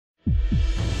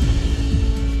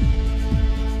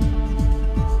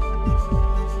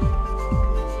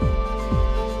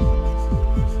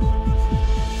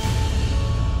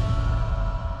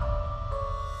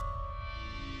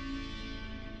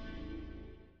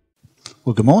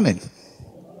Well, good morning.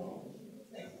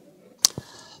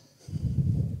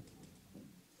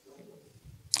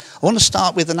 I want to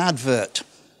start with an advert.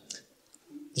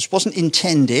 This wasn't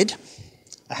intended.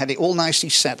 I had it all nicely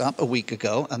set up a week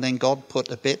ago, and then God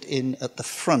put a bit in at the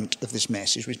front of this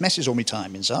message, which messes all my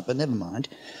timings up, but never mind.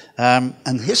 And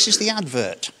this is the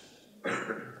advert.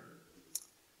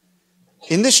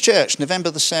 In this church,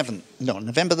 November the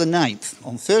 9th,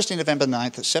 on Thursday, November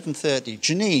 9th at 7:30,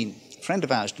 Janine, a friend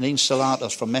of ours, Janine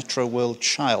Salatos from Metro World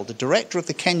Child, the director of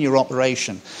the Kenya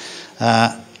operation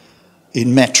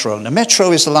in Metro. Now,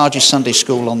 Metro is the largest Sunday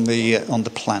school on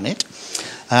the planet,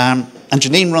 and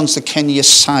Janine runs the Kenya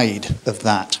side of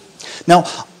that. Now,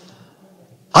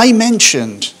 I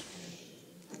mentioned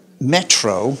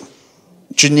Metro,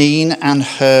 Janine and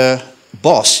her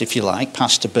boss, if you like,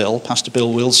 Pastor Bill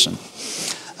Wilson,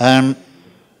 a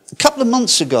couple of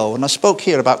months ago, and I spoke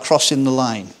here about crossing the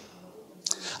line.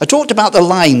 I talked about the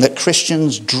line that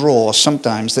Christians draw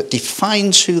sometimes that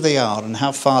defines who they are and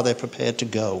how far they're prepared to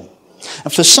go.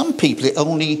 And for some people, it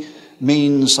only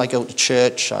means I go to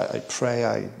church, I pray,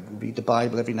 I read the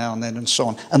Bible every now and then, and so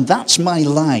on. And that's my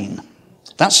line.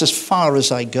 That's as far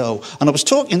as I go. And I was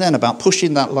talking then about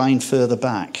pushing that line further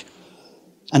back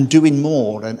and doing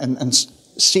more and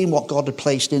seeing what God had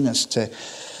placed in us to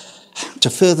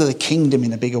further the kingdom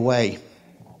in a bigger way.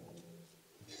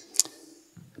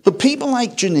 But people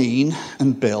like Janine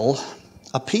and Bill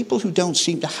are people who don't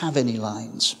seem to have any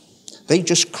lines. They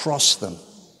just cross them.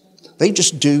 They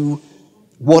just do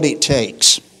what it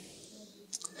takes.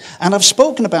 And I've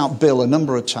spoken about Bill a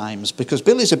number of times because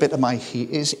Bill is a bit of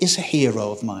is a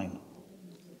hero of mine.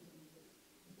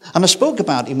 And I spoke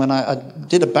about him when I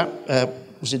did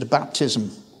a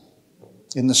baptism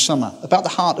in the summer, about the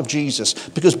heart of Jesus,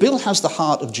 because Bill has the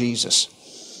heart of Jesus.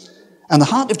 And the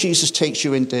heart of Jesus takes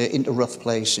you into rough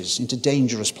places, into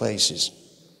dangerous places.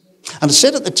 And I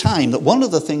said at the time that one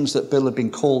of the things that Bill had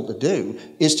been called to do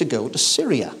is to go to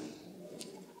Syria.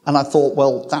 And I thought,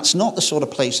 well, that's not the sort of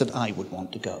place that I would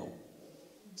want to go.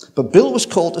 But Bill was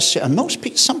called to Syria.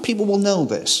 And some people will know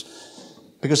this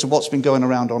because of what's been going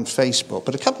around on Facebook.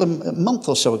 But a month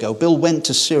or so ago, Bill went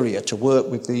to Syria to work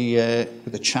with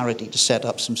the charity to set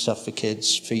up some stuff for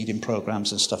kids, feeding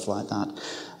programs and stuff like that.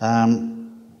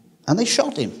 And they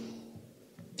shot him.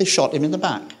 They shot him in the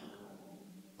back.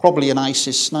 Probably an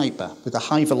ISIS sniper with a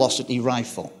high-velocity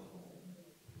rifle.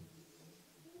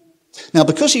 Now,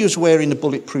 because he was wearing a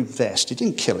bulletproof vest, it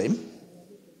didn't kill him,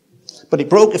 but it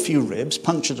broke a few ribs,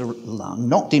 punctured a lung,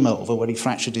 knocked him over where he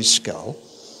fractured his skull.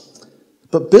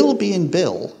 But Bill, being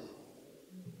Bill,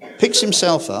 picks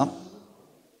himself up,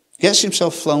 gets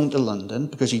himself flown to London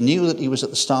because he knew that he was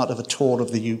at the start of a tour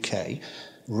of the UK,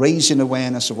 raising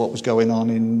awareness of what was going on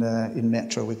in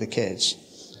Metro with the kids.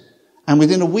 And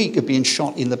within a week of being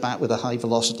shot in the back with a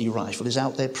high-velocity rifle, he's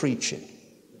out there preaching.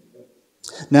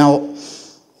 Now,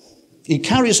 he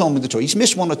carries on with the tour. He's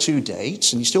missed one or two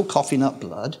dates, and he's still coughing up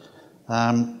blood.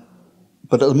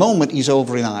 But at the moment, he's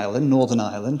over in Ireland, Northern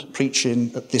Ireland,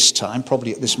 preaching at this time,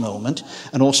 probably at this moment,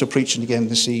 and also preaching again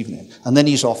this evening. And then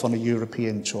he's off on a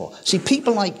European tour. See,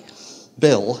 people like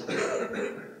Bill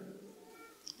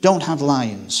don't have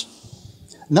lines.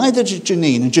 Neither does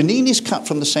Janine. And Janine is cut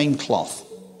from the same cloth.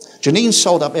 Janine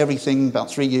sold up everything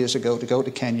about 3 years ago to go to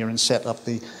Kenya and set up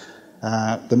the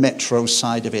Metro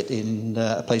side of it in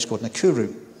a place called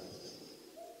Nakuru.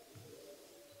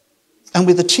 And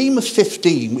with a team of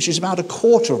 15, which is about a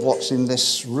quarter of what's in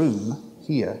this room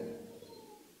here,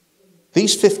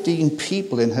 these 15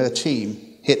 people in her team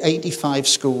hit 85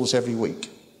 schools every week.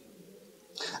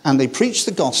 And they preach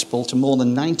the gospel to more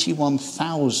than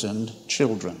 91,000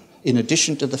 children, in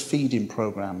addition to the feeding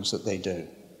programs that they do.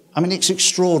 I mean, it's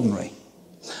extraordinary.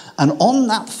 And on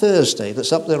that Thursday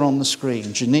that's up there on the screen,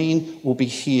 Janine will be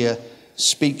here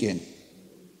speaking.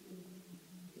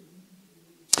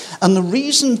 And the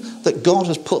reason that God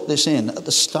has put this in at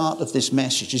the start of this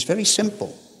message is very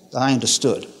simple, I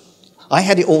understood. I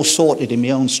had it all sorted in my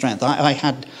own strength. I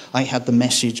had the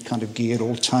message kind of geared,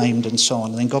 all timed and so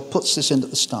on. And then God puts this in at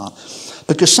the start.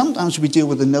 Because sometimes we deal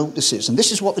with the notices, and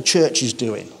this is what the church is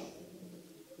doing.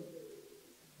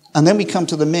 And then we come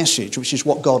to the message, which is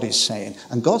what God is saying.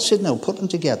 And God said, no, put them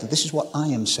together. This is what I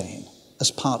am saying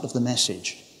as part of the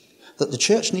message. That the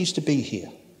church needs to be here.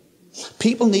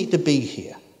 People need to be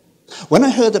here. When I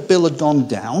heard that Bill had gone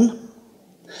down,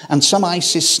 and some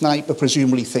ISIS sniper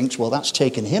presumably thinks, well, that's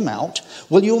taken him out.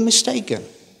 Well, you're mistaken.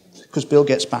 Because Bill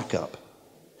gets back up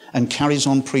and carries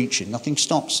on preaching. Nothing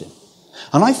stops him.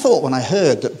 And I thought when I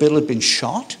heard that Bill had been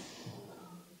shot,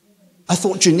 I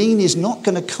thought Janine is not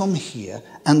going to come here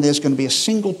and there's going to be a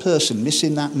single person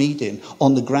missing that meeting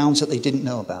on the grounds that they didn't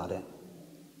know about it.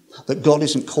 that God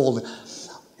isn't called.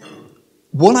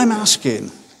 What I'm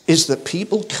asking is that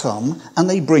people come and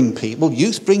they bring people,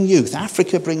 youth bring youth,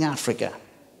 Africa bring Africa.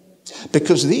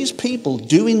 Because these people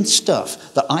doing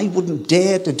stuff that I wouldn't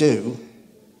dare to do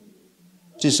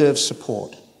deserve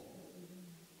support.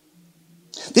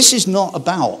 This is not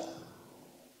about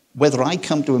whether I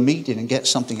come to a meeting and get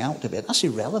something out of it. That's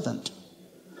irrelevant.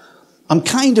 I'm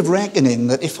kind of reckoning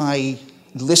that if I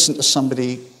listen to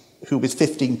somebody who with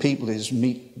 15 people is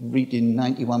reading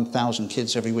 91,000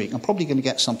 kids every week, I'm probably going to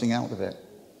get something out of it.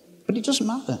 But it doesn't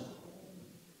matter.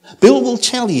 Bill will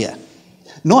tell you,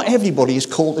 not everybody is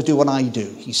called to do what I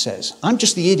do, he says. I'm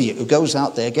just the idiot who goes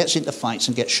out there, gets into fights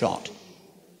and gets shot.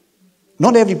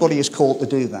 Not everybody is called to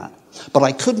do that. But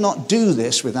I could not do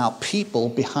this without people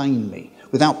behind me,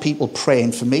 without people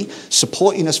praying for me,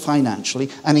 supporting us financially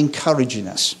and encouraging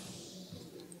us.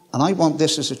 And I want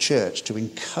this as a church to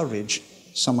encourage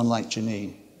someone like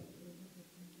Janine.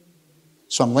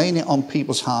 So I'm laying it on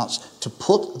people's hearts to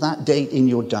put that date in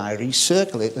your diary,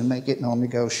 circle it and make it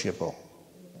non-negotiable.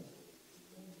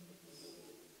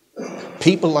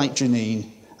 People like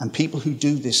Janine and people who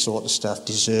do this sort of stuff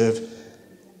deserve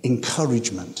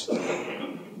encouragement.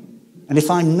 And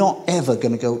if I'm not ever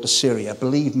going to go to Syria,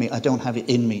 believe me, I don't have it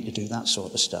in me to do that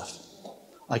sort of stuff.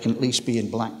 I can at least be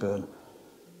in Blackburn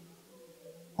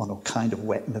on a kind of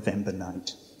wet November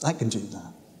night. I can do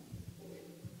that.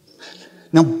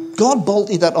 Now, God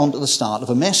bolted that onto the start of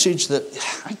a message that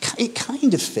it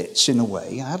kind of fits in a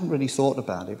way. I hadn't really thought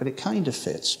about it, but it kind of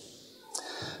fits.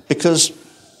 Because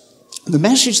the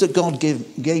message that God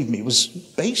gave me was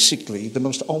basically the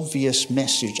most obvious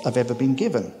message I've ever been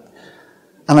given.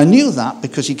 And I knew that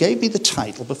because he gave me the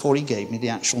title before he gave me the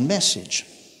actual message.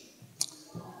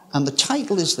 And the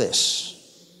title is this: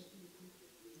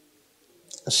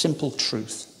 A Simple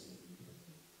Truth.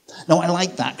 Now, I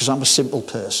like that because I'm a simple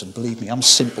person. Believe me, I'm a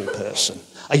simple person.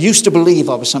 I used to believe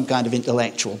I was some kind of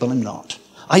intellectual, but I'm not.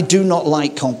 I do not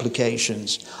like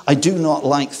complications. I do not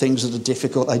like things that are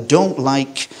difficult. I don't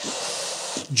like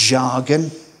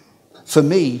jargon. For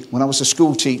me, when I was a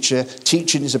school teacher,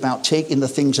 teaching is about taking the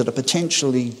things that are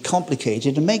potentially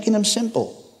complicated and making them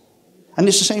simple. And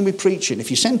it's the same with preaching. If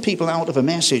you send people out of a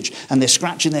message and they're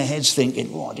scratching their heads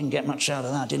thinking, oh, I didn't get much out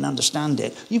of that, didn't understand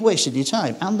it, you've wasted your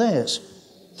time and theirs.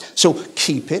 So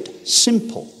keep it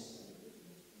simple.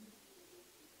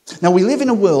 Now, we live in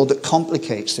a world that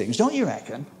complicates things, don't you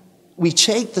reckon? We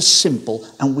take the simple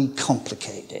and we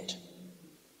complicate it.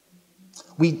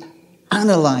 We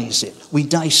analyze it, we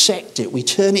dissect it, we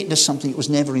turn it into something that was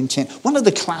never intended. One of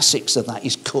the classics of that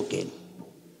is cooking.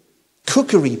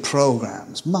 Cookery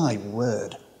programs, my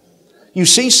word. You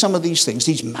see some of these things,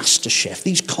 these MasterChef,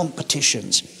 these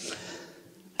competitions,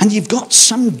 and you've got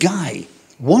some guy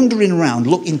wandering around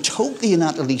looking totally and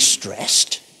utterly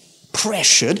stressed,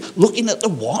 pressured, looking at the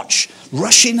watch,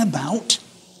 rushing about,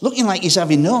 looking like he's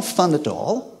having no fun at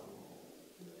all.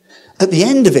 At the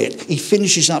end of it, he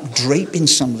finishes up draping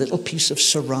some little piece of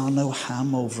serrano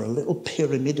ham over a little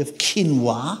pyramid of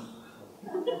quinoa,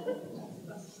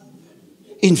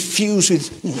 infused with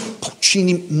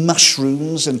porcini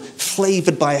mushrooms and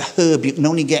flavoured by a herb you can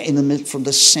only get from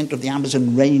the centre of the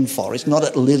Amazon rainforest, not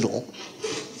at Lidl.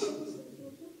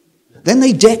 Then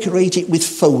they decorate it with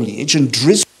foliage and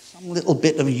drizzle some little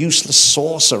bit of useless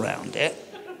sauce around it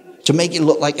to make it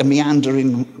look like a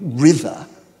meandering river,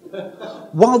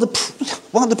 while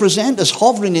the presenter's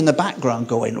hovering in the background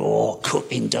going, oh,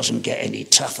 cooking doesn't get any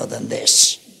tougher than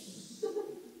this.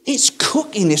 It's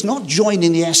cooking, it's not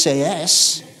joining the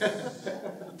SAS.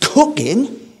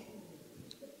 Cooking,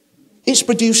 it's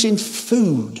producing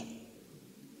food,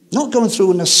 not going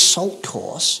through an assault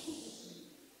course.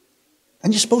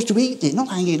 And you're supposed to eat it, not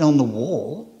hanging it on the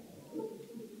wall.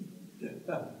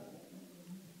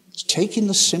 It's taking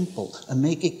the simple and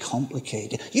make it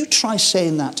complicated. You try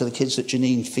saying that to the kids that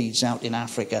Janine feeds out in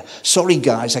Africa. Sorry,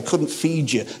 guys, I couldn't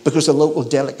feed you because the local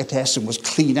delicatessen was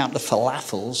cleaning out the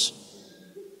falafels.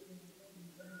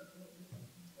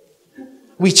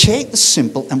 We take the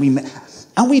simple and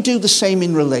we do the same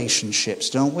in relationships,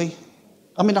 don't we?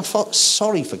 I mean, I felt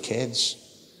sorry for kids.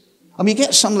 I mean, you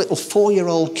get some little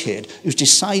 4-year-old kid who's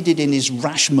decided in his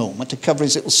rash moment to cover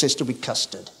his little sister with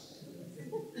custard.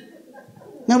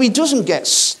 Now, he doesn't get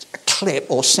a clip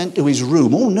or sent to his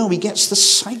room. Oh, no, he gets the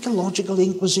psychological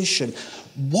inquisition.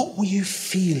 What were you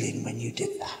feeling when you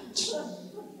did that?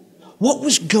 What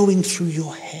was going through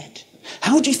your head?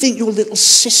 How do you think your little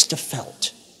sister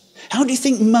felt? How do you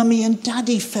think Mummy and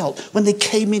Daddy felt when they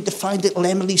came in to find little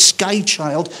Emily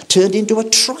Skychild turned into a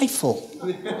trifle?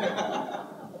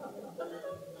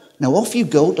 Now off you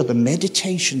go to the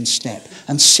meditation step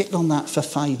and sit on that for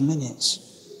 5 minutes.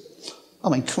 I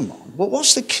mean, come on. Well,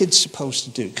 what's the kid supposed to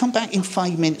do? Come back in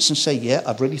 5 minutes and say, yeah,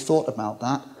 I've really thought about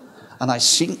that. And I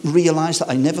realised that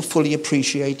I never fully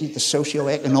appreciated the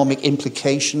socio-economic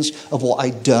implications of what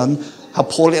I'd done, how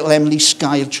poor little Emily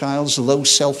Skychild's low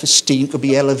self-esteem could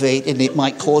be elevated, and it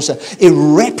might cause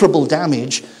irreparable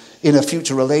damage in her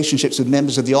future relationships with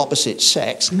members of the opposite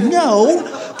sex.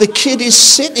 No, the kid is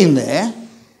sitting there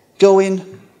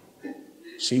going,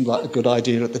 seemed like a good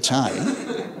idea at the time.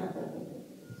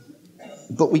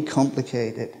 But we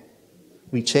complicate it.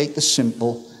 We take the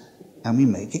simple and we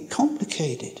make it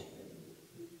complicated.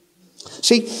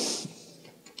 See,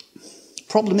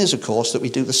 problem is, of course, that we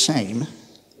do the same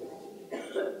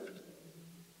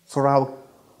for our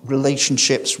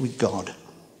relationships with God.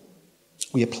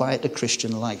 We apply it to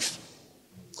Christian life.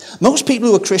 Most people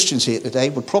who are Christians here today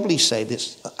would probably say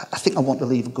this: I think I want to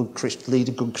lead a good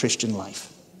Christian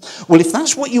life. Well, if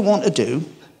that's what you want to do,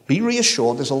 be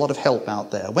reassured there's a lot of help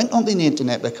out there. I went on the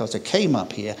internet because I came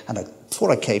up here, and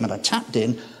before I came and I tapped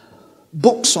in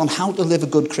books on how to live a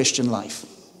good Christian life.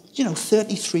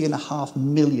 33.5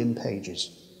 million pages.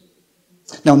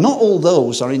 Now, not all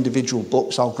those are individual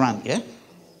books, I'll grant you,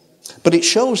 but it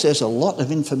shows there's a lot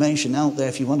of information out there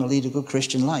if you want to lead a good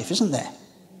Christian life, isn't there?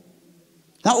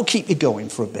 That will keep you going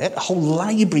for a bit. A whole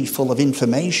library full of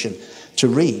information to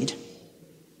read.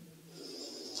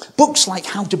 Books like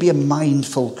How to Be a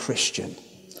Mindful Christian,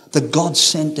 The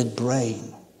God-Centered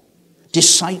Brain,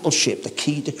 Discipleship, The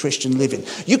Key to Christian Living.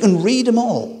 You can read them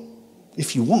all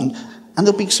if you want, and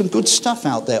there'll be some good stuff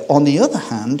out there. On the other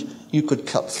hand, you could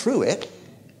cut through it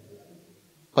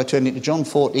by turning to John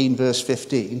 14, verse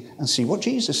 15, and see what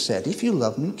Jesus said. If you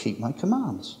love me, keep my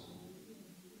commands.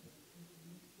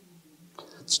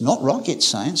 It's not rocket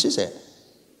science, is it?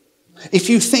 If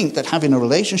you think that having a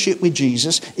relationship with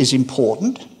Jesus is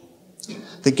important,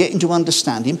 that getting to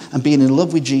understand him and being in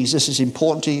love with Jesus is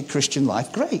important to your Christian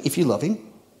life, great. If you love him,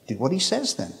 do what he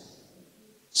says then.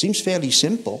 Seems fairly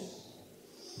simple.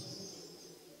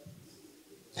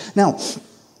 Now,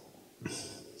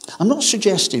 I'm not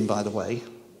suggesting, by the way,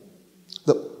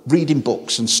 that reading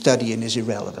books and studying is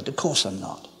irrelevant. Of course I'm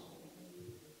not.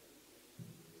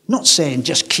 I'm not saying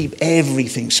just keep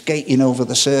everything skating over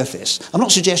the surface. I'm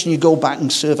not suggesting you go back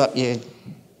and serve up your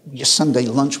Sunday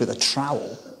lunch with a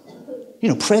trowel.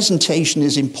 Presentation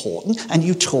is important, and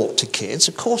you talk to kids,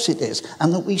 of course it is,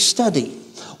 and that we study.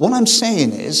 What I'm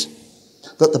saying is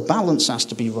that the balance has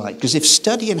to be right, because if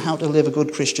studying how to live a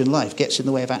good Christian life gets in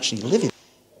the way of actually living,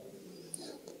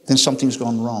 then something's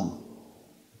gone wrong.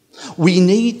 We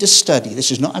need to study.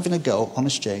 This is not having a go,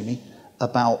 honest Jamie,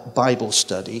 about Bible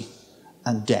study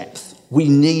and depth. We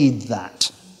need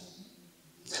that.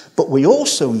 But we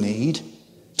also need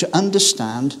to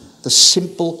understand the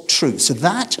simple truth. So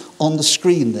that on the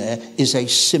screen there is a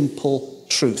simple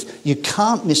truth. You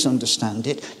can't misunderstand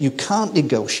it. You can't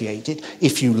negotiate it.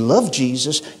 If you love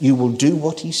Jesus, you will do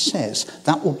what he says.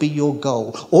 That will be your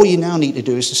goal. All you now need to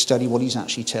do is to study what he's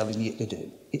actually telling you to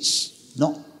do. It's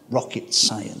not rocket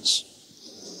science.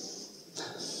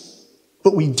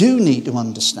 But we do need to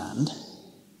understand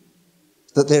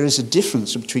that there is a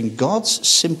difference between God's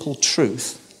simple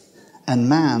truth and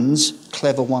man's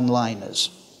clever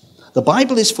one-liners. The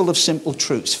Bible is full of simple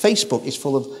truths. Facebook is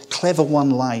full of clever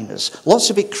one-liners. Lots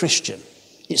of it Christian.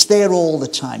 It's there all the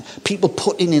time. People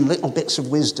putting in little bits of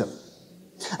wisdom.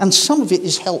 And some of it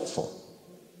is helpful.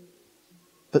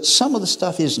 But some of the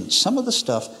stuff isn't. Some of the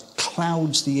stuff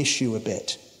clouds the issue a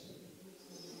bit.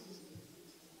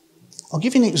 I'll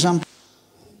give you an example.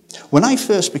 When I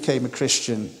first became a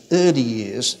Christian, early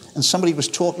years, and somebody was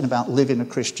talking about living a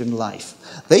Christian life,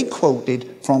 they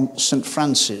quoted from St.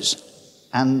 Francis,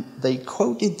 and they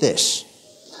quoted this: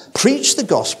 preach the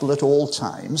gospel at all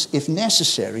times, if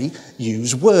necessary,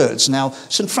 use words. Now,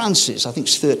 St. Francis, I think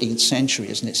it's 13th century,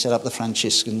 isn't it, set up the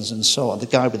Franciscans and so on. The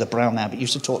guy with the brown habit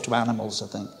used to talk to animals, I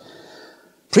think.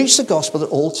 Preach the gospel at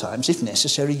all times, if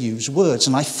necessary, use words.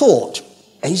 And I thought,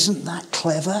 isn't that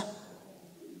clever?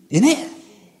 Isn't it?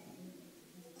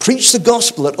 Preach the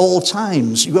gospel at all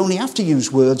times. You only have to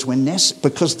use words when necessary,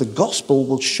 because the gospel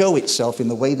will show itself in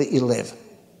the way that you live.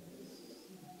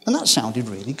 And that sounded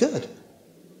really good.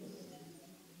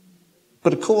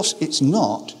 But of course, it's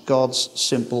not God's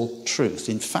simple truth.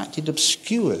 In fact, it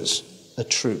obscures a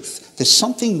truth. There's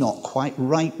something not quite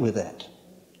right with it.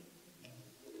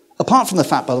 Apart from the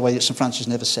fact, by the way, that St. Francis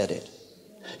never said it.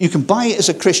 You can buy it as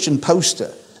a Christian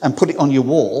poster and put it on your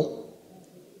wall,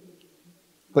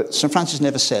 but St. Francis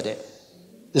never said it.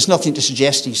 There's nothing to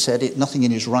suggest he said it, nothing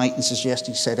in his writing suggests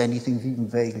he said anything even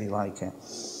vaguely like it.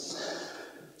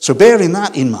 So bearing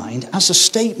that in mind, as a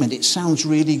statement, it sounds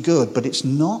really good, but it's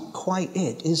not quite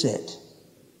it, is it?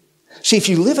 See, if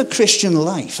you live a Christian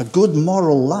life, a good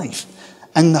moral life,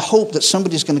 and the hope that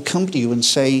somebody's going to come to you and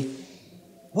say,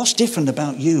 what's different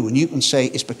about you? And you can say,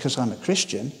 it's because I'm a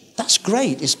Christian. That's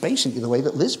great. It's basically the way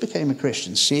that Liz became a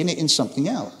Christian, seeing it in something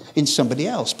else, in somebody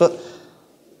else. But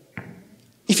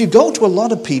if you go to a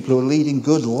lot of people who are leading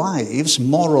good lives,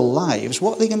 moral lives,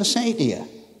 what are they going to say to you?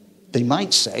 They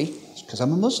might say, it's because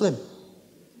I'm a Muslim.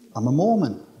 I'm a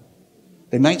Mormon.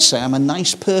 They might say, I'm a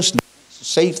nice person,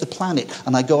 save the planet,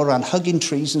 and I go around hugging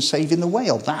trees and saving the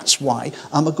whale. That's why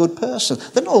I'm a good person.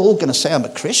 They're not all going to say I'm a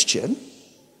Christian.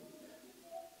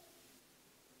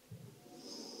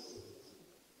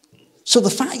 So the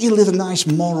fact you live a nice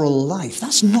moral life,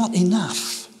 that's not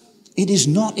enough. It is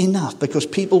not enough, because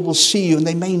people will see you and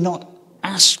they may not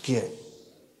ask you.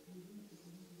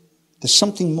 There's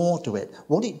something more to it.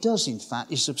 What it does, in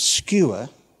fact, is obscure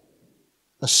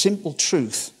a simple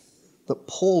truth that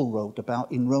Paul wrote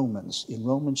about in Romans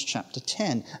chapter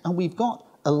 10. And we've got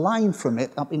a line from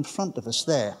it up in front of us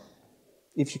there.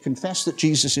 If you confess that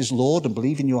Jesus is Lord and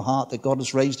believe in your heart that God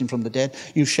has raised him from the dead,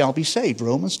 you shall be saved.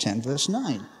 Romans 10 verse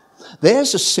 9.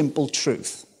 There's a simple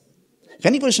truth. If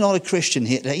anybody's not a Christian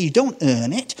here today, you don't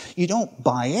earn it, you don't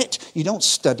buy it, you don't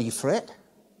study for it.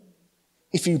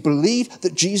 If you believe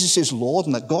that Jesus is Lord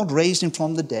and that God raised him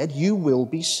from the dead, you will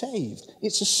be saved.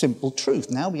 It's a simple truth.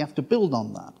 Now we have to build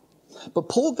on that. But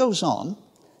Paul goes on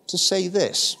to say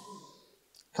this,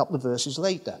 a couple of verses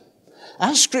later.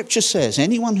 As Scripture says,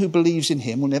 anyone who believes in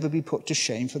him will never be put to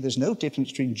shame, for there's no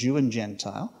difference between Jew and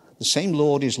Gentile. The same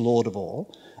Lord is Lord of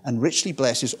all, and richly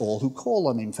blesses all who call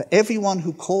on him. For everyone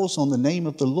who calls on the name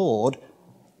of the Lord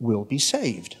will be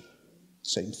saved.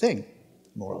 Same thing,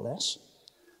 more or less.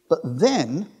 But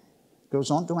then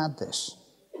goes on to add this.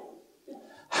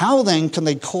 How then can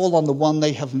they call on the one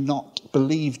they have not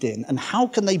believed in? And how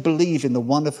can they believe in the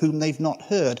one of whom they've not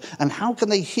heard? And how can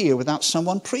they hear without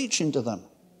someone preaching to them?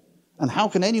 And how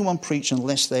can anyone preach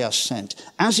unless they are sent?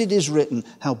 As it is written,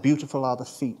 how beautiful are the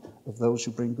feet of those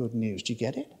who bring good news. Do you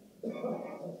get it?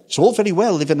 It's all very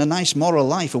well living a nice moral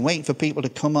life and waiting for people to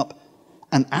come up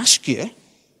and ask you,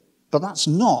 but that's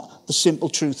not the simple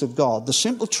truth of God. The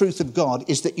simple truth of God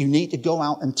is that you need to go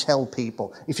out and tell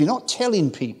people. If you're not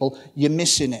telling people, you're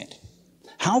missing it.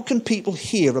 How can people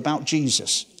hear about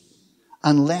Jesus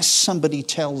unless somebody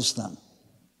tells them?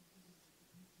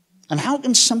 And how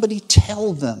can somebody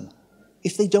tell them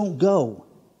if they don't go?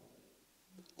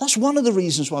 That's one of the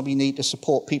reasons why we need to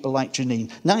support people like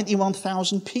Janine.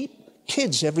 91,000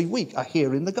 kids every week are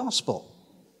hearing the gospel.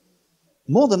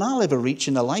 More than I'll ever reach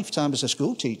in a lifetime as a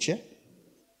school teacher.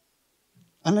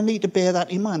 And I need to bear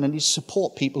that in mind. I need to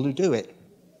support people who do it.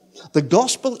 The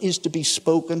gospel is to be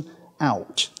spoken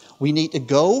out. We need to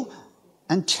go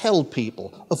and tell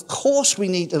people. Of course we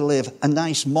need to live a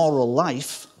nice moral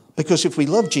life, because if we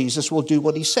love Jesus, we'll do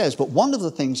what he says. But one of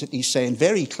the things that he's saying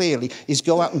very clearly is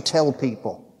go out and tell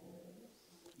people.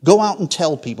 Go out and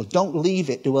tell people. Don't leave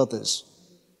it to others.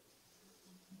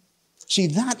 See,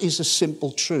 that is a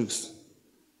simple truth.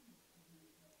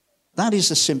 That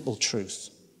is a simple truth.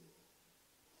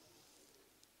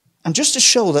 And just to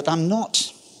show that I'm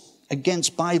not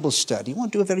against Bible study, I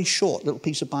want to do a very short little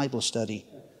piece of Bible study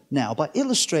now by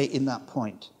illustrating that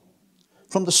point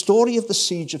from the story of the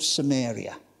siege of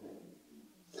Samaria.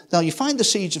 Now, you find the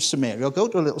siege of Samaria. I'll go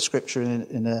to a little scripture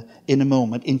in a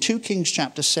moment, in 2 Kings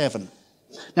chapter 7.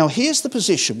 Now, here's the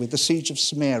position with the siege of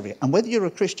Samaria. And whether you're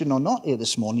a Christian or not here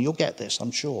this morning, you'll get this,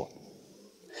 I'm sure.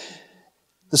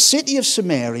 The city of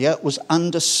Samaria was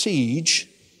under siege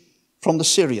from the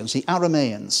Syrians, the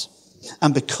Arameans.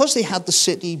 And because they had the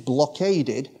city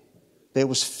blockaded, there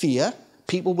was fear,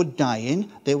 people were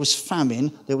dying, there was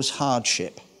famine, there was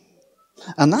hardship.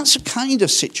 And that's a kind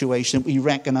of situation that we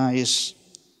recognize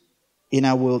in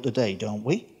our world today, don't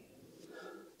we?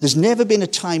 There's never been a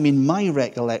time in my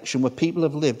recollection where people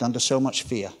have lived under so much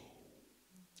fear.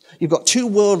 You've got two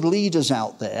world leaders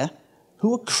out there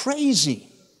who are crazy.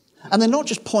 And they're not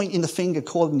just pointing the finger,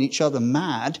 calling each other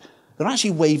mad. They're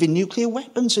actually waving nuclear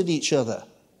weapons at each other.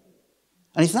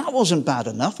 And if that wasn't bad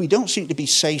enough, we don't seem to be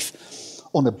safe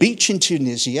on a beach in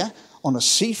Tunisia, on a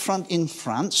seafront in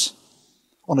France,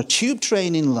 on a tube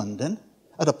train in London,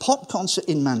 at a pop concert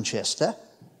in Manchester,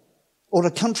 or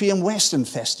a country and western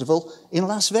festival in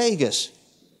Las Vegas,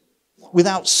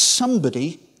 without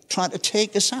somebody trying to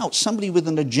take us out, somebody with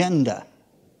an agenda.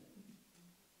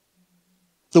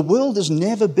 The world has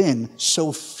never been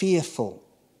so fearful.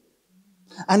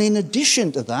 And in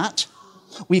addition to that,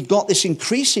 we've got this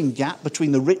increasing gap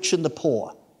between the rich and the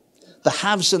poor, the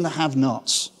haves and the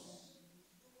have-nots.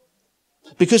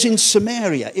 Because in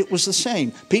Samaria, it was the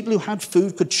same. People who had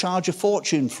food could charge a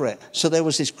fortune for it. So there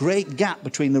was this great gap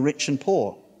between the rich and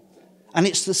poor. And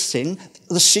it's the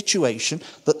situation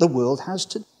that the world has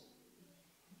today.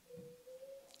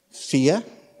 Fear,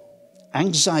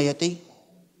 anxiety,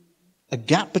 a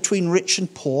gap between rich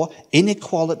and poor,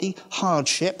 inequality,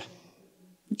 hardship,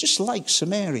 just like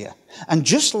Samaria. And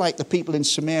just like the people in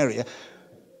Samaria,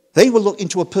 they were looking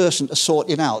to a person to sort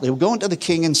it out. They were going to the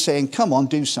king and saying, come on,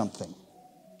 do something.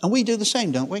 And we do the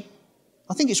same, don't we?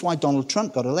 I think it's why Donald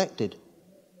Trump got elected.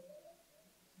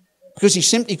 Because he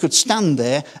simply could stand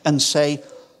there and say,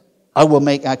 I will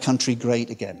make our country great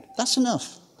again. That's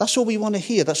enough. That's all we want to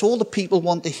hear. That's all the people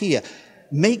want to hear.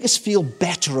 Make us feel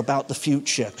better about the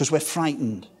future because we're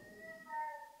frightened.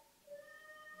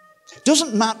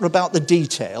 Doesn't matter about the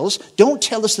details. Don't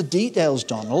tell us the details,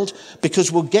 Donald,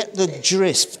 because we'll get the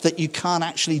drift that you can't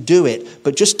actually do it.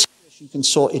 But just tell us you can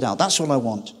sort it out. That's all I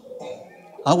want.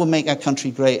 I will make our country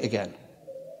great again.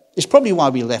 It's probably why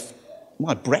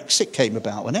why Brexit came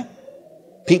about, wasn't it?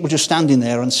 People just standing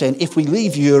there and saying, if we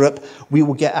leave Europe, we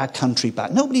will get our country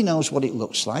back. Nobody knows what it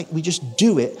looks like. We just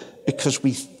do it because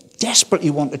we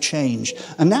desperately want to change.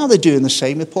 And now they're doing the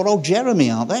same with poor old Jeremy,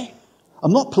 aren't they?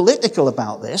 I'm not political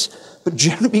about this, but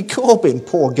Jeremy Corbyn,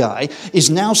 poor guy, is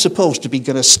now supposed to be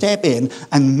going to step in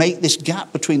and make this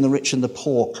gap between the rich and the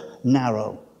poor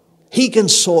narrow. He can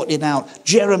sort it out.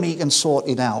 Jeremy can sort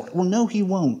it out. Well, no, he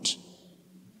won't.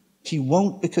 He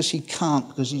won't because he can't,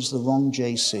 because he's the wrong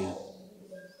JC.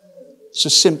 It's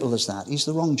as simple as that. He's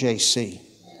the wrong JC.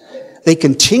 They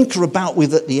can tinker about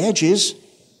with at the edges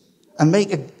and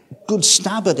make a good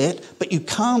stab at it, but you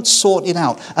can't sort it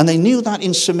out. And they knew that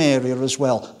in Samaria as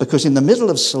well, because in the middle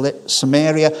of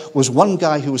Samaria was one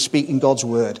guy who was speaking God's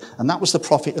word, and that was the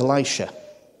prophet Elisha.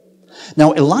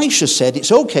 Now, Elisha said,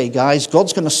 it's okay, guys,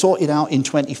 God's going to sort it out in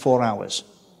 24 hours.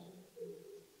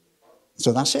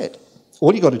 So that's it.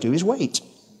 All you've got to do is wait.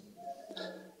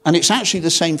 And it's actually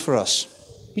the same for us.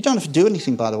 We don't have to do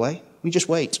anything, by the way. We just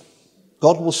wait.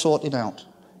 God will sort it out.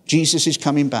 Jesus is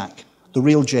coming back. The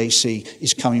real JC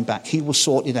is coming back. He will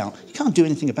sort it out. You can't do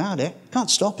anything about it. You can't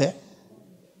stop it.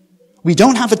 We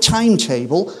don't have a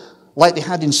timetable like they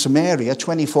had in Samaria,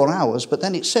 24 hours, but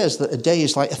then it says that a day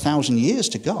is like 1,000 years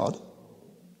to God.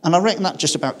 And I reckon that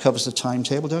just about covers the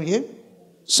timetable, don't you?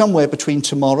 Somewhere between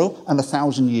tomorrow and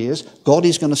 1,000 years, God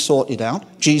is going to sort it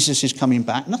out. Jesus is coming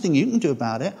back. Nothing you can do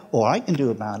about it, or I can do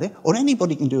about it, or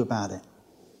anybody can do about it.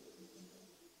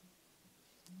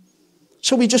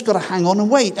 So we just got to hang on and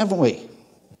wait, haven't we?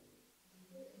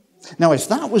 Now, if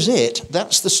that was it,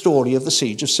 that's the story of the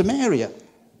siege of Samaria.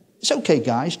 It's okay,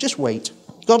 guys, just wait.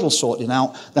 God will sort it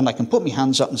out. Then I can put my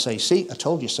hands up and say, see, I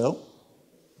told you so.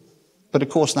 But of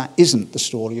course, that isn't the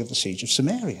story of the siege of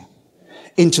Samaria.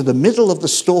 Into the middle of the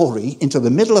story, into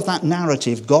the middle of that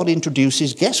narrative, God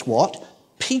introduces, guess what?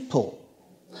 People.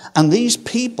 And these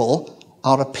people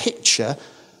are a picture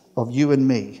of you and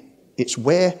me. It's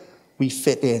where we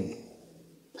fit in.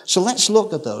 So let's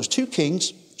look at those. 2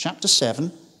 Kings, chapter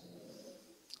 7,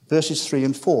 verses 3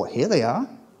 and 4. Here they are.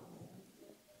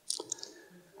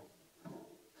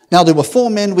 Now there were 4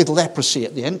 men with leprosy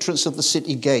at the entrance of the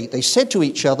city gate. They said to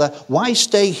each other, why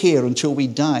stay here until we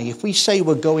die? If we say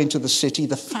we'll go into the city,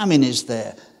 the famine is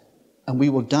there, and we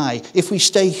will die. If we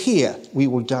stay here, we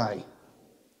will die.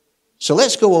 So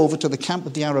let's go over to the camp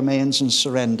of the Arameans and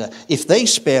surrender. If they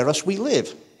spare us, we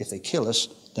live. If they kill us,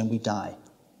 then we die.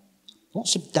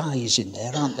 Lots of dies in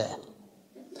there, aren't there?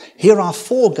 Here are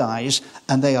 4 guys,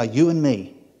 and they are you and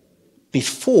me.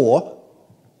 Before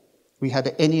we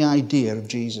had any idea of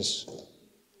Jesus.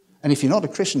 And if you're not a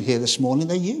Christian here this morning,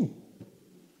 they're you.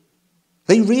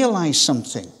 They realize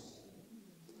something.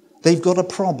 They've got a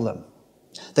problem.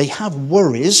 They have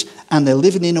worries, and they're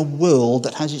living in a world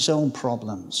that has its own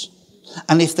problems.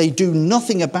 And if they do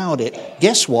nothing about it,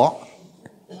 guess what?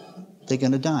 They're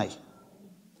going to die.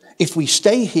 If we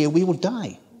stay here, we will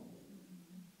die.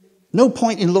 No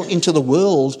point in looking to the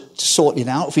world to sort it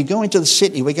out. If we go into the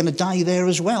city, we're going to die there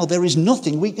as well. There is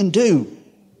nothing we can do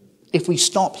if we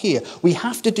stop here. We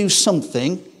have to do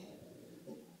something,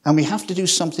 and we have to do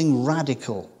something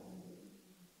radical,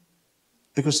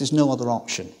 because there's no other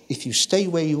option. If you stay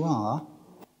where you are,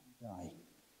 you die.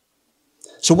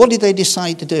 So what did they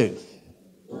decide to do?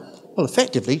 Well,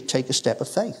 effectively, take a step of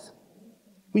faith.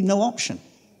 We've no option.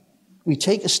 We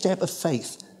take a step of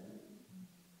faith.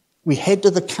 We head to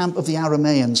the camp of the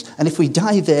Arameans, and if we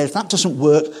die there, if that doesn't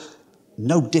work,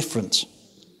 no difference.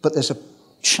 But there's a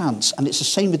chance, and it's the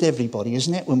same with everybody,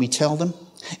 isn't it, when we tell them?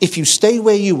 If you stay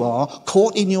where you are,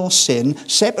 caught in your sin,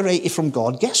 separated from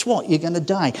God, guess what? You're going to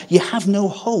die. You have no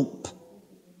hope.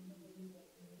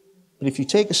 But if you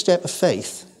take a step of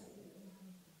faith,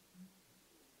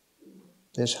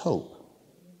 there's hope,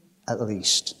 at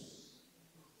least.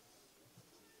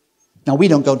 Now, we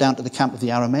don't go down to the camp of the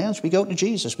Arameans. We go to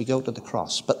Jesus. We go to the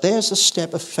cross. But there's a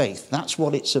step of faith. That's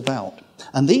what it's about.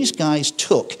 And these guys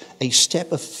took a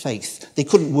step of faith. They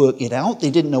couldn't work it out.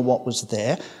 They didn't know what was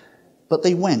there. But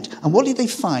they went. And what did they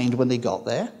find when they got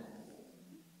there?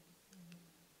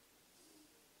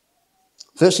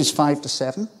 Verses 5 to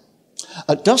 7.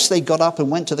 At dusk they got up and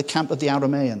went to the camp of the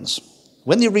Arameans.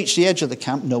 When they reached the edge of the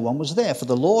camp, no one was there, for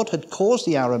the Lord had caused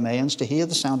the Arameans to hear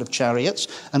the sound of chariots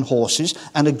and horses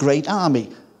and a great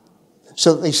army.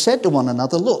 So that they said to one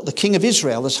another, look, the king of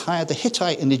Israel has hired the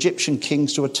Hittite and Egyptian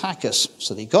kings to attack us.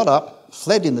 So they got up,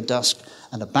 fled in the dusk,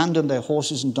 and abandoned their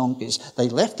horses and donkeys. They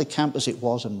left the camp as it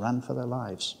was and ran for their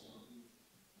lives.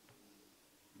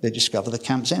 They discover the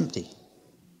camp's empty.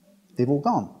 They've all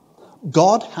gone.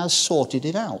 God has sorted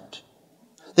it out.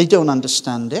 They don't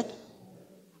understand it.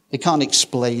 They can't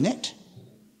explain it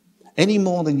any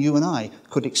more than you and I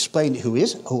could explain it.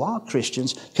 Who are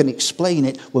Christians, can explain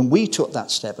it when we took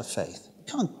that step of faith. We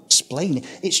can't explain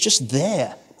it. It's just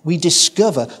there. We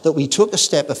discover that we took a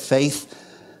step of faith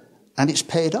and it's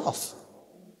paid off.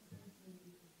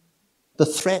 The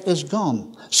threat has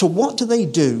gone. So what do they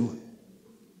do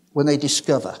when they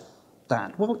discover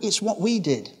that? Well, it's what we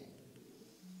did.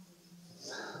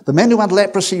 The men who had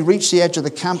leprosy reached the edge of the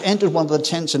camp, entered one of the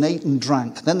tents and ate and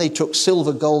drank. Then they took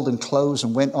silver, gold and clothes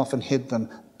and went off and hid them.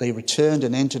 They returned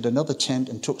and entered another tent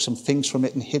and took some things from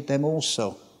it and hid them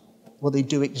also. Well, they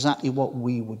do exactly what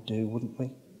we would do, wouldn't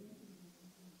we?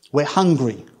 We're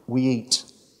hungry, we eat.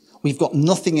 We've got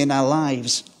nothing in our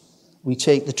lives, we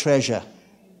take the treasure.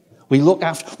 We look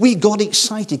after, we got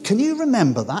excited. Can you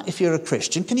remember that if you're a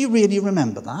Christian? Can you really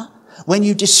remember that? When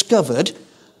you discovered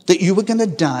that you were going to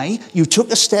die, you took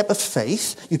a step of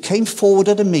faith, you came forward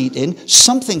at a meeting,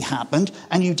 something happened,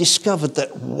 and you discovered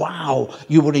that, wow,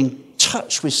 you were in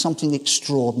touch with something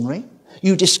extraordinary.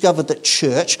 You discovered that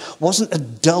church wasn't a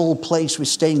dull place with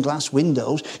stained glass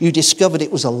windows. You discovered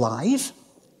it was alive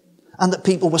and that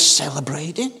people were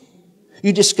celebrating.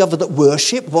 You discovered that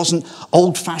worship wasn't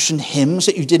old-fashioned hymns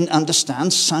that you didn't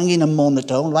understand, sung in a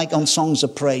monotone like on Songs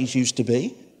of Praise used to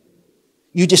be.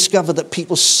 You discovered that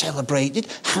people celebrated,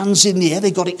 hands in the air,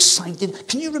 they got excited.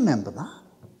 Can you remember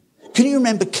that? Can you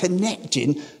remember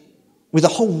connecting with a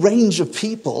whole range of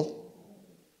people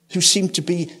who seemed to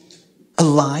be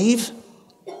alive?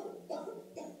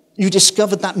 You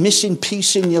discovered that missing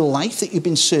piece in your life that you've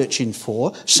been searching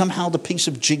for. Somehow the piece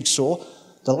of jigsaw,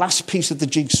 the last piece of the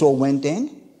jigsaw went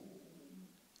in.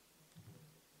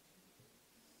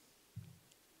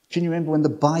 Can you remember when the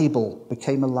Bible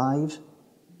became alive?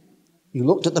 You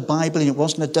looked at the Bible and it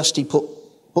wasn't a dusty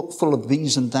book full of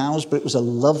these and thous, but it was a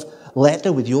love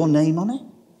letter with your name on it.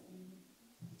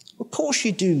 Of course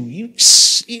you do. You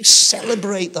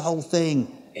celebrate the whole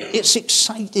thing. It's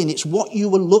exciting. It's what you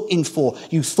were looking for.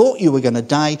 You thought you were going to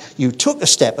die. You took a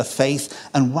step of faith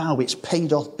and wow, it's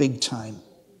paid off big time.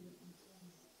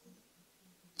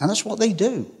 And that's what they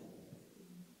do.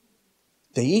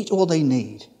 They eat all they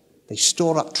need. They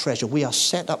store up treasure. We are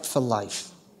set up for life.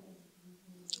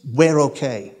 We're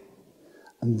okay.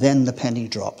 And then the penny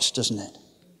drops, doesn't it?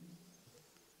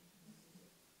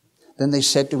 Then they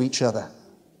said to each other,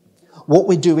 what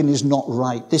we're doing is not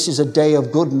right. This is a day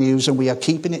of good news and we are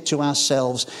keeping it to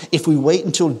ourselves. If we wait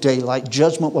until daylight,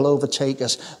 judgment will overtake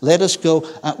us. Let us go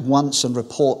at once and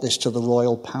report this to the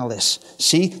royal palace.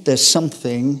 See, there's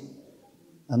something.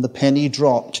 And the penny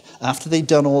dropped. After they'd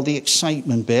done all the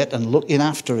excitement bit and looking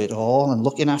after it all and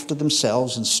looking after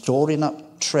themselves and storing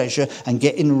up treasure and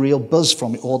getting real buzz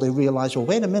from it all, they realized, well,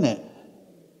 wait a minute.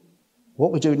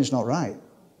 What we're doing is not right.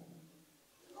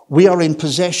 We are in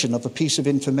possession of a piece of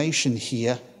information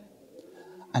here.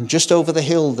 And just over the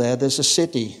hill there's a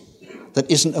city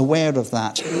that isn't aware of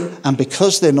that. And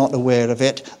because they're not aware of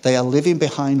it, they are living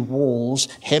behind walls,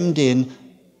 hemmed in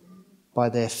by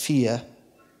their fear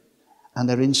and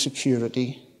their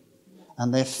insecurity,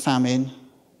 and their famine,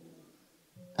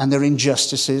 and their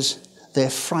injustices. They're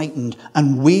frightened.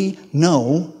 And we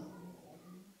know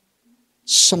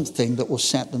something that will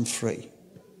set them free.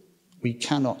 We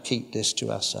cannot keep this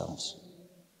to ourselves.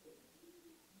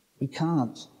 We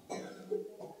can't.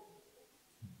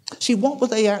 See, what were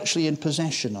they actually in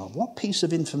possession of? What piece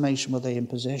of information were they in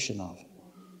possession of?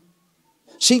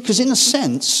 See, because in a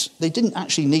sense, they didn't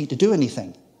actually need to do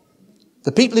anything.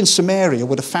 The people in Samaria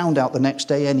would have found out the next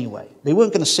day anyway. They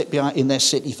weren't going to sit in their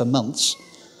city for months.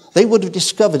 They would have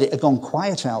discovered it had gone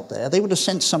quiet out there. They would have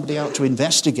sent somebody out to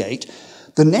investigate.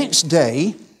 The next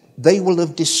day, they will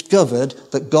have discovered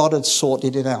that God had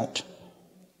sorted it out.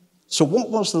 So what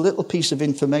was the little piece of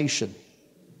information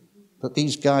that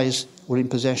these guys were in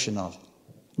possession of?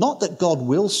 Not that God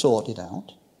will sort it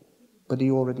out, but he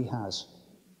already has.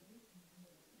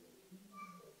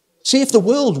 See, if the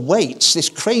world waits, this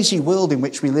crazy world in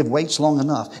which we live waits long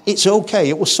enough, it's okay.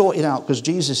 It will sort it out because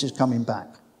Jesus is coming back.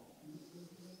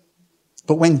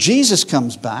 But when Jesus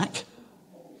comes back,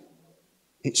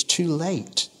 it's too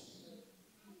late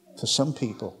for some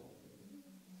people.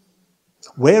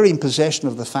 We're in possession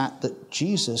of the fact that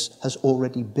Jesus has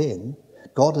already been.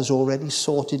 God has already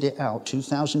sorted it out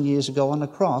 2,000 years ago on the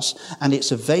cross, and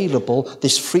it's available.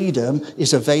 This freedom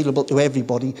is available to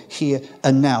everybody here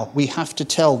and now. We have to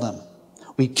tell them.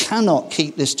 We cannot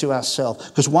keep this to ourselves,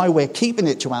 because while we're keeping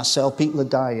it to ourselves, people are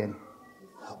dying.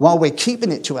 While we're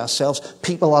keeping it to ourselves,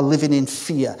 people are living in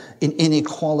fear, in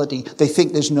inequality. They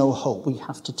think there's no hope. We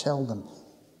have to tell them.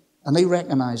 And they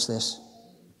recognize this.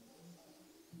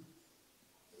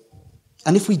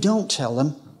 And if we don't tell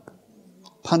them,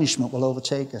 punishment will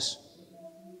overtake us.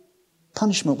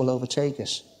 Punishment will overtake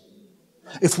us.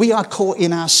 If we are caught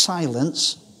in our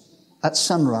silence at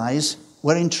sunrise,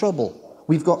 we're in trouble.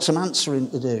 We've got some answering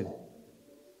to do.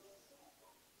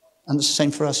 And it's the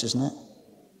same for us, isn't it?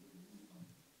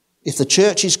 If the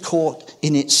church is caught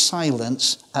in its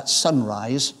silence at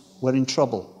sunrise, we're in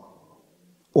trouble.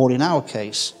 Or in our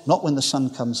case, not when the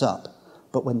sun comes up,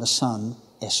 but when the sun,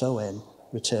 S-O-N,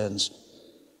 returns.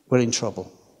 We're in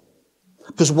trouble.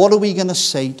 Because what are we going to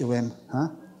say to him?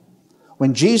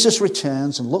 When Jesus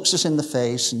returns and looks us in the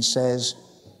face and says,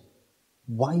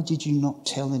 why did you not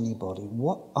tell anybody?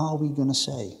 What are we going to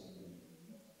say?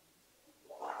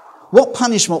 What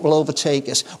punishment will overtake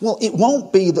us? Well, it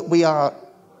won't be that we are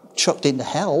chucked into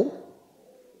hell.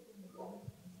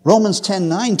 Romans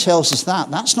 10:9 tells us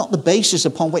that. That's not the basis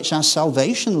upon which our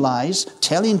salvation lies,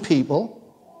 telling people.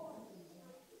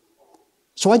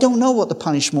 So I don't know what the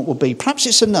punishment will be. Perhaps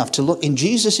it's enough to look in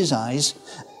Jesus' eyes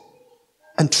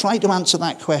and try to answer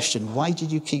that question. Why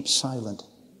did you keep silent?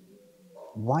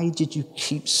 Why did you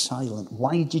keep silent?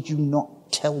 Why did you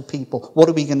not tell people? What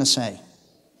are we going to say?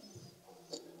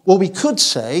 Well, we could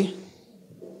say,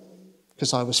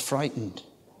 because I was frightened,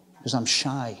 because I'm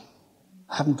shy.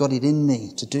 I haven't got it in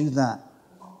me to do that.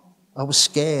 I was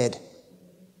scared.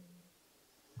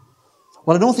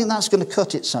 Well, I don't think that's going to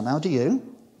cut it somehow, do you?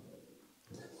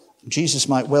 Jesus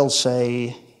might well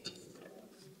say,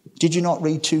 did you not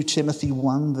read 2 Timothy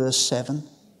 1 verse 7?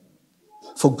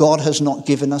 For God has not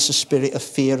given us a spirit of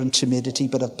fear and timidity,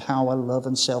 but of power, love,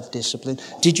 and self-discipline.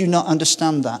 Did you not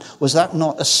understand that? Was that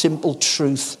not a simple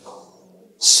truth,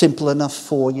 simple enough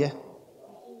for you?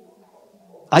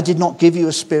 I did not give you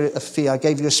a spirit of fear. I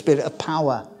gave you a spirit of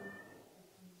power.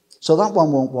 So that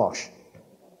one won't wash.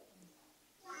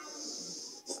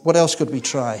 What else could we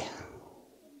try?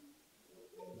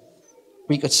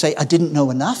 We could say, I didn't know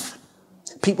enough.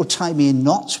 People tie me in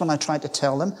knots when I try to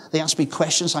tell them. They ask me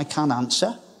questions I can't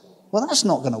answer. Well, that's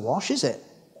not going to wash, is it?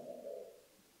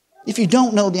 If you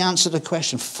don't know the answer to the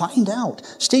question, find out.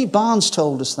 Steve Barnes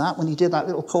told us that when he did that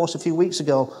little course a few weeks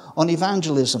ago on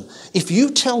evangelism. If you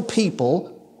tell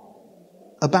people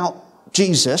about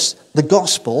Jesus, the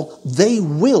gospel, they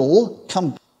will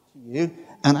come to you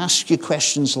and ask you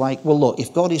questions like, well, look,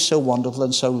 if God is so wonderful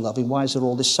and so loving, why is there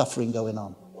all this suffering going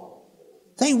on?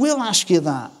 They will ask you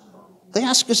that. They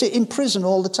ask us it in prison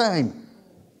all the time.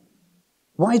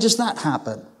 Why does that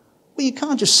happen? Well, you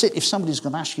can't just sit, if somebody's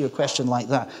going to ask you a question like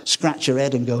that, scratch your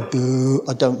head and go,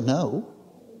 I don't know.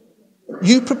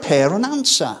 You prepare an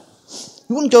answer.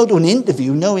 You wouldn't go to an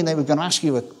interview knowing they were going to ask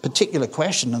you a particular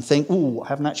question and think, I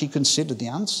haven't actually considered the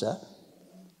answer.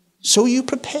 So you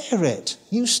prepare it.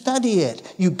 You study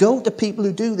it. You go to people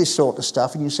who do this sort of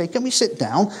stuff and you say, can we sit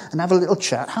down and have a little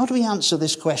chat? How do we answer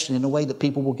this question in a way that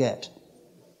people will get?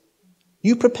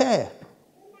 You prepare.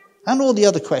 And all the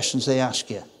other questions they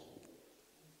ask you.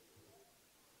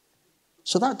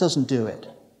 So that doesn't do it.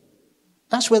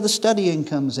 That's where the studying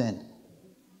comes in.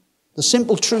 The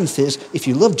simple truth is, if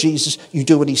you love Jesus, you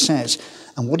do what he says.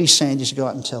 And what he's saying is to go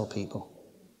out and tell people.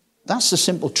 That's the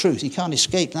simple truth. You can't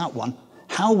escape that one.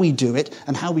 How we do it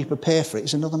and how we prepare for it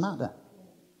is another matter.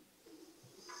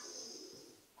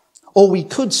 Or we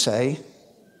could say,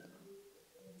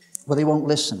 well, they won't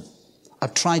listen.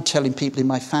 I've tried telling people in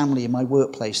my family, in my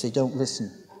workplace, they don't listen.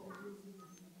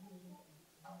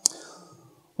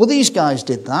 Well, these guys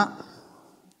did that.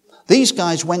 These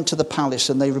guys went to the palace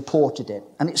and they reported it.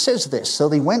 And it says this, so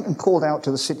they went and called out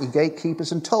to the city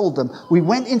gatekeepers and told them, we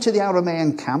went into the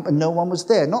Aramean camp and no one was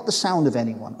there, not the sound of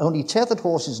anyone, only tethered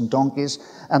horses and donkeys,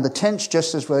 and the tents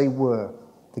just as they were.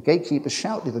 The gatekeepers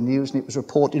shouted the news and it was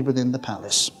reported within the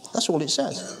palace. That's all it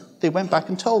says. They went back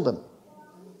and told them.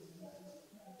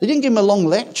 They didn't give them a long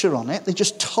lecture on it. They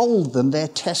just told them their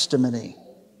testimony.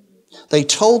 They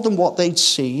told them what they'd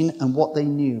seen and what they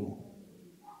knew.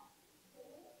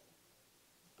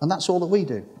 And that's all that we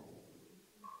do.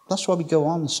 That's why we go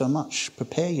on so much.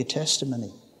 Prepare your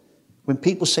testimony. When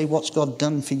people say, what's God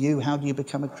done for you? How do you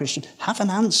become a Christian? Have an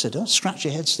answer. Don't scratch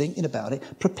your heads thinking about it.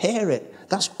 Prepare it.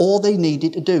 That's all they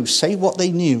needed to do. Say what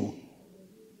they knew.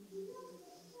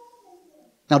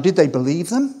 Now, did they believe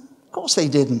them? Of course they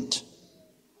didn't.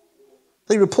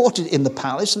 They reported it in the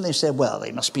palace and they said, well,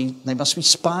 they must be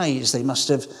spies. They must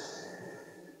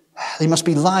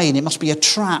be lying. It must be a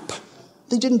trap.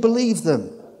 They didn't believe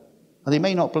them. And they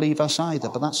may not believe us either,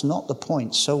 but that's not the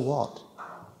point. So what?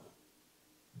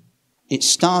 It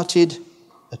started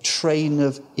a train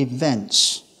of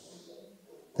events.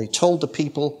 They told the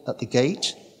people at the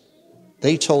gate.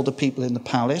 They told the people in the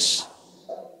palace.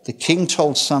 The king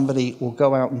told somebody, we'll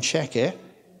go out and check it.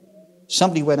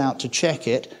 Somebody went out to check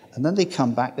it, and then they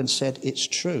come back and said, it's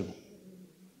true.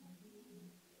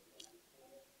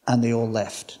 And they all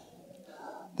left.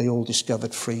 They all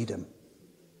discovered freedom.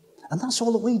 And that's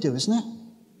all that we do, isn't it?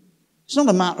 It's not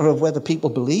a matter of whether people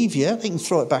believe you. They can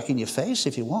throw it back in your face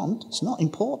if you want. It's not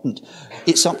important.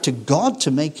 It's up to God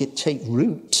to make it take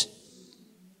root.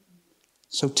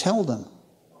 So tell them.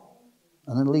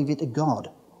 And then leave it to God.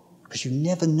 Because you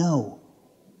never know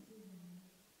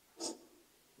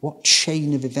what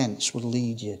chain of events will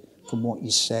lead you from what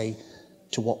you say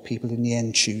to what people in the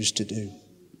end choose to do.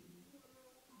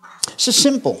 So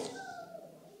simple.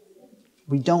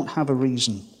 We don't have a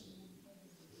reason.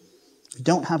 We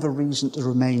don't have a reason to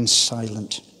remain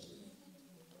silent.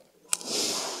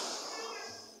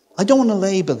 I don't want to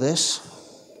labour this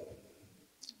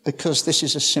because this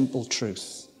is a simple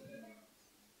truth.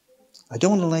 I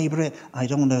don't want to labour it. I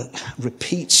don't want to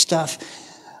repeat stuff.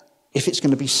 If it's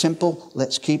going to be simple,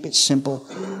 let's keep it simple.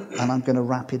 And I'm going to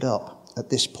wrap it up at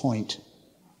this point.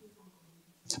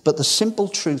 But the simple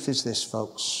truth is this,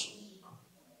 folks.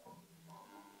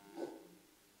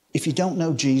 If you don't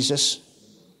know Jesus,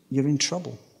 you're in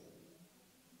trouble.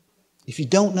 If you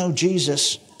don't know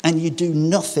Jesus and you do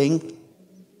nothing,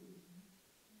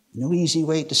 no easy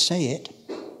way to say it,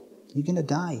 you're going to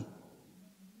die.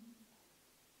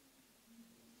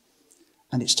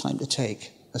 And it's time to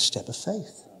take a step of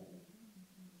faith.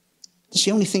 It's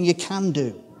the only thing you can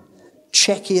do.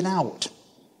 Check it out.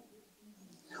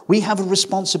 We have a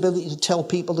responsibility to tell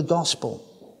people the gospel.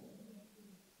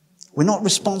 We're not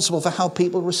responsible for how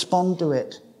people respond to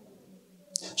it.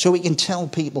 So we can tell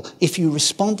people, if you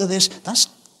respond to this, that's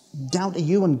down to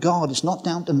you and God. It's not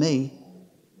down to me.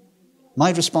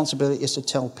 My responsibility is to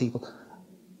tell people.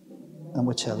 And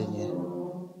we're telling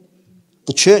you.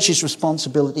 The church's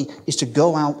responsibility is to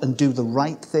go out and do the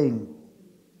right thing.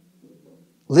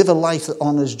 Live a life that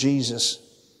honors Jesus.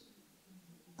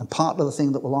 And part of the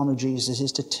thing that will honor Jesus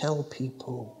is to tell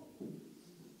people.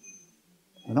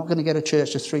 You're not going to get a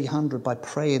church of 300 by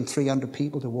praying 300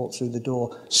 people to walk through the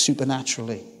door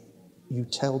supernaturally. You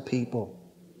tell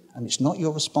people. And it's not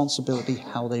your responsibility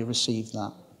how they receive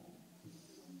that.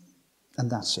 And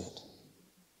that's it.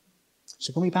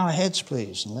 So can we bow our heads,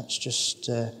 please? And let's just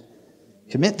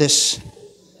commit this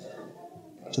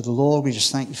to the Lord. We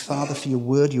just thank you, Father, for your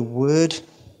word. Your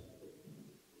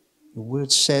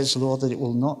word says, Lord, that it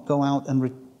will not go out and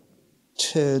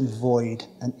return void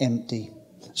and empty.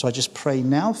 So I just pray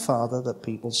now, Father, that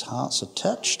people's hearts are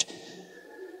touched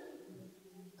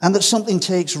and that something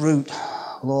takes root,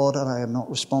 Lord, and I am not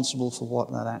responsible for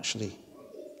what that actually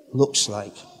looks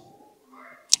like.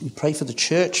 We pray for the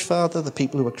church, Father, the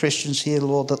people who are Christians here,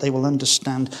 Lord, that they will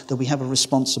understand that we have a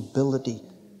responsibility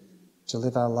to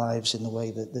live our lives in the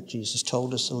way that Jesus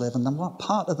told us to live. And then what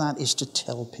part of that is to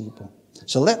tell people.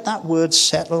 So let that word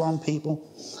settle on people.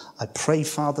 I pray,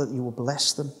 Father, that you will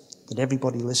bless them. That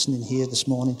everybody listening here this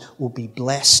morning will be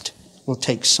blessed, will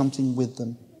take something with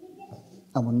them,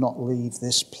 and will not leave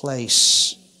this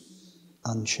place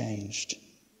unchanged.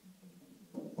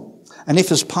 And if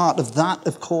as part of that,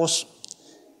 of course,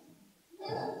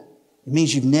 it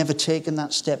means you've never taken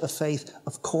that step of faith,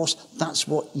 of course, that's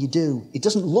what you do. It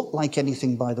doesn't look like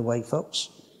anything, by the way, folks.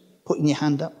 Putting your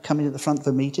hand up, coming to the front of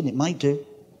a meeting, it might do.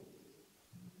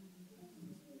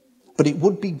 But it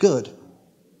would be good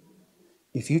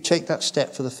if you take that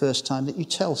step for the first time, that you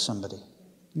tell somebody.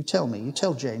 You tell me, you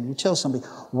tell Jamie, you tell somebody.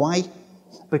 Why?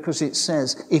 Because it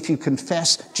says, if you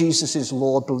confess Jesus is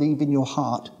Lord, believe in your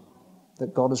heart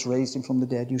that God has raised him from the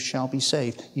dead, you shall be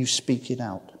saved. You speak it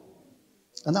out.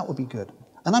 And that would be good.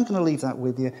 And I'm going to leave that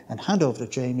with you and hand over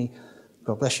to Jamie.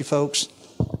 God bless you, folks.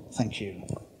 Thank you.